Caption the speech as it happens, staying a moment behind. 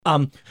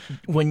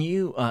When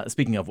you,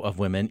 speaking of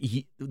women,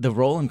 the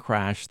role in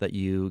Crash that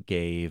you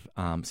gave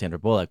Sandra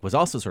Bullock was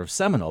also sort of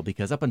seminal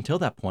because up until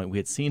that point, we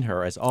had seen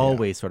her as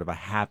always sort of a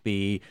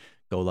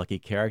happy-go-lucky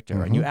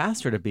character. And you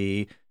asked her to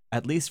be,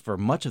 at least for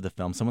much of the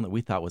film, someone that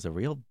we thought was a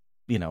real,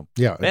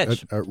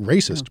 bitch. A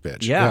racist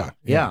bitch.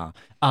 Yeah.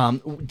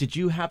 Did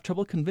you have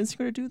trouble convincing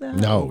her to do that?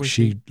 No,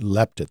 she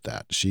leapt at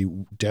that.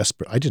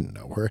 I didn't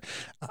know her.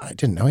 I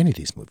didn't know any of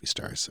these movie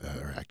stars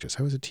or actors.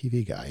 I was a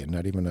TV guy and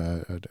not even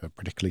a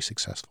particularly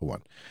successful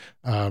one.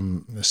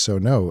 So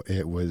no,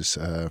 it was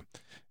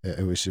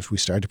if we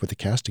started to put the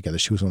cast together,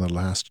 she was one of the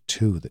last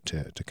two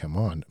to come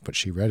on, but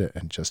she read it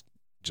and just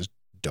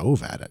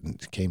dove at it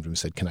and came to me and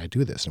said, "Can I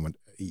do this?" And I went,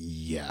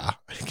 "Yeah,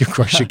 of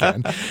course you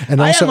can."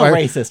 And also, I am a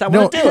racist. I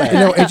want to do it.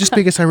 No, just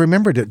because I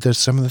remembered it, there's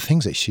some of the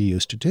things that she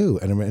used to do,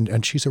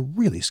 and she's a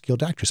really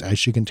skilled actress,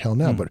 as you can tell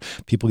now. But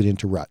people get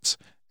into ruts,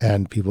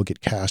 and people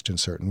get cast in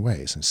certain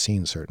ways and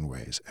seen certain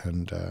ways,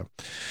 and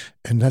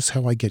that's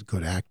how I get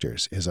good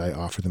actors. Is I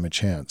offer them a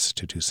chance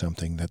to do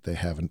something that they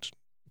haven't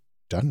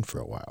done for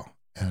a while.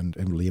 And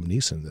Liam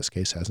Neeson in this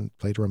case hasn't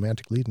played a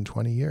romantic lead in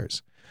 20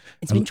 years.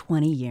 It's been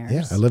 20 years.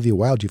 Yeah, Olivia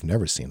Wilde, you've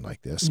never seen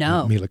like this.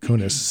 No. Mila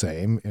Kunis,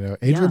 same.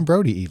 Adrian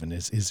Brody even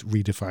is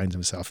redefines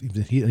himself.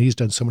 He's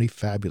done so many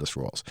fabulous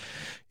roles.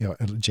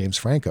 James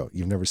Franco,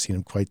 you've never seen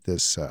him quite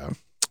this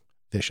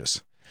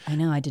vicious. I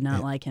know. I did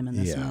not like him in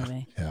this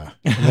movie. Yeah,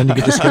 and then you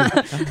get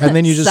discover.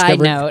 Side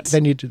note.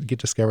 Then you get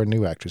discover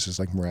new actresses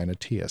like Marina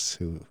Tias,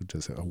 who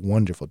does a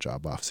wonderful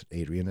job opposite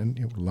Adrian, and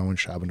Lowen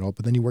Schabenhold.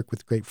 But then you work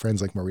with great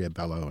friends like Maria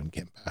Bello and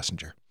Kim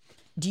Basinger.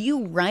 Do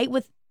you write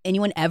with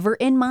anyone ever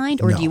in mind,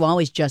 or do you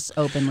always just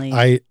openly?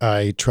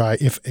 I try.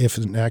 If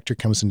an actor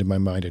comes into my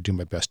mind, I do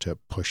my best to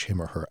push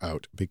him or her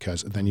out,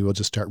 because then you will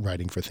just start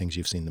writing for things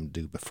you've seen them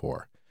do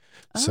before.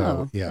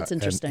 So that's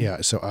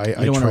interesting. So I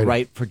don't want to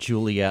write for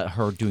Julia,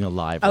 her doing a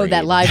live read. Oh,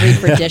 that live read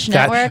for Dish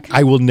Network?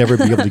 I will never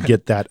be able to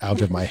get that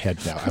out of my head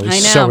now. I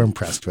was so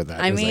impressed with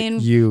that. I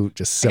mean, you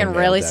just I can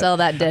really sell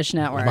that Dish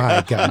Network.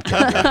 My God.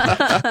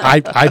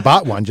 I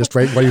bought one just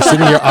right while you're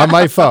sitting here on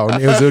my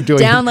phone. It was doing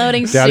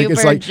downloading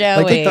Super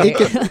Joey.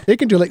 It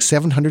can do like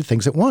 700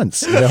 things at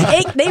once.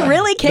 They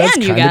really can, That's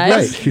you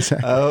guys. Great.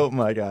 Exactly. Oh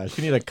my gosh,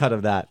 we need a cut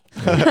of that.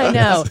 I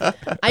know.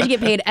 I should get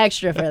paid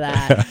extra for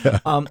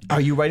that. Are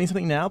you writing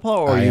something now,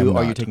 Paul, or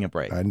are you taking a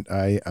break?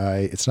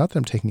 It's not that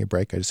I'm taking a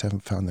break. I just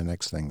haven't found the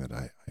next thing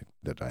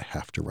that I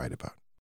have to write about.